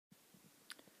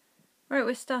Right,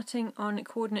 we're starting on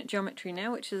coordinate geometry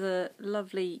now, which is a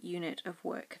lovely unit of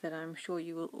work that I'm sure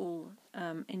you will all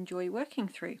enjoy working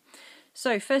through.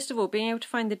 So first of all, being able to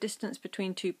find the distance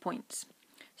between 2 points.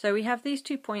 So we have these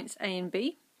 2 points A and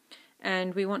B,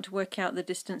 and we want to work out the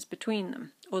distance between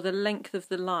them, or the length of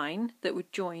the line that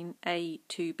would join A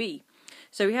to B.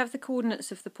 So we have the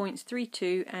coordinates of the points 3,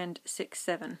 2 and 6,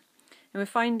 7, and we're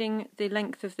finding the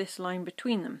length of this line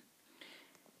between them.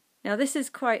 Now this is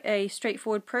quite a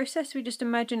straightforward process. We just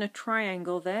imagine a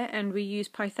triangle there and we use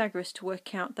Pythagoras to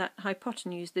work out that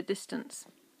hypotenuse, the distance.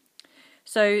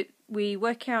 So we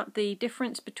work out the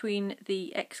difference between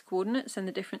the x coordinates and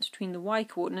the difference between the y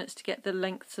coordinates to get the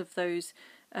lengths of those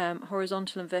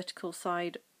horizontal and vertical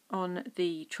side on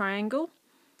the triangle.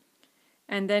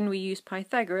 And then we use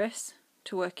Pythagoras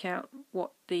to work out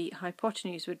what the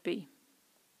hypotenuse would be.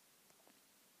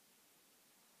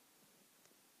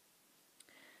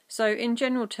 So in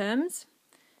general terms,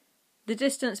 the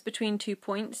distance between 2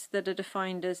 points that are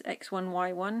defined as x1,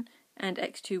 y1 and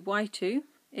x2, y2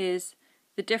 is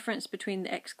the difference between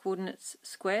the x coordinates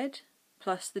squared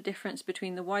plus the difference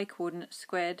between the y coordinates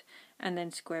squared, and then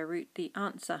square root the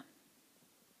answer.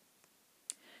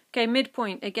 Okay,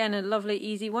 midpoint, again a lovely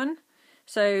easy one.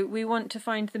 So we want to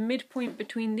find the midpoint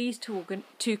between these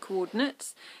two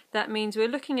coordinates. That means we're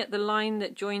looking at the line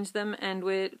that joins them and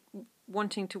we're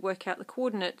wanting to work out the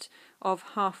coordinate of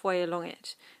halfway along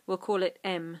it. We'll call it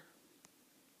M.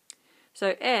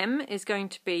 So M is going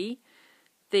to be,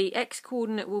 the x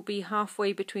coordinate will be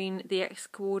halfway between the x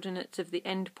coordinates of the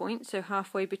end point, so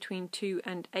halfway between 2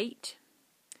 and 8,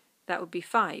 that would be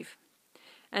 5.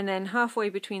 And then halfway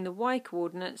between the y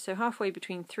coordinates, so halfway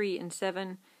between 3 and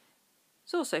 7,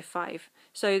 is also 5.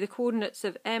 So the coordinates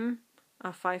of M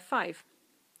are 5, 5.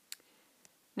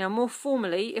 Now more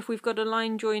formally, if we've got a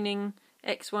line joining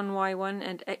x1, y1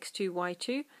 and x2,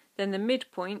 y2, then the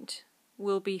midpoint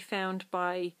will be found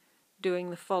by doing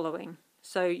the following.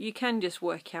 So you can just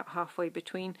work out halfway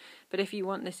between, but if you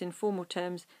want this in formal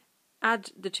terms,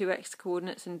 add the two x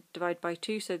coordinates and divide by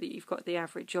 2 so that you've got the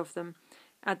average of them.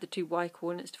 Add the two y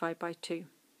coordinates, divide by 2.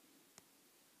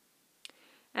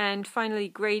 And finally,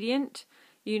 gradient.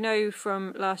 You know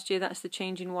from last year that's the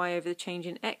change in y over the change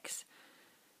in x.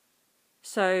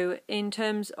 So in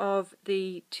terms of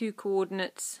the two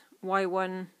coordinates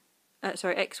x1,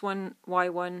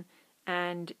 y1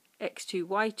 and x2,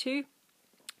 y2,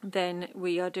 then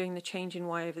we are doing the change in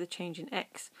y over the change in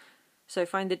x. So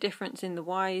find the difference in the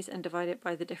y's and divide it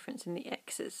by the difference in the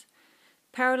x's.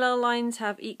 Parallel lines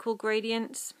have equal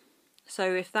gradients.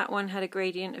 So if that one had a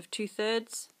gradient of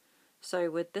 2/3,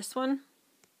 so would this one.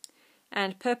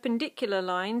 And perpendicular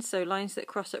lines, so lines that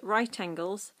cross at right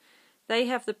angles, they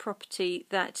have the property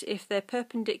that if they're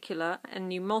perpendicular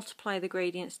and you multiply the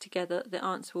gradients together, the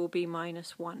answer will be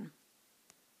 -1.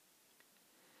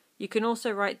 You can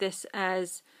also write this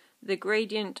as the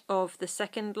gradient of the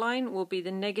second line will be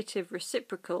the negative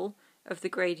reciprocal of the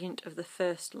gradient of the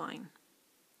first line.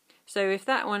 So if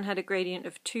that one had a gradient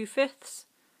of 2/5,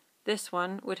 this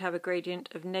one would have a gradient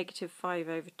of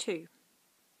 -5/2.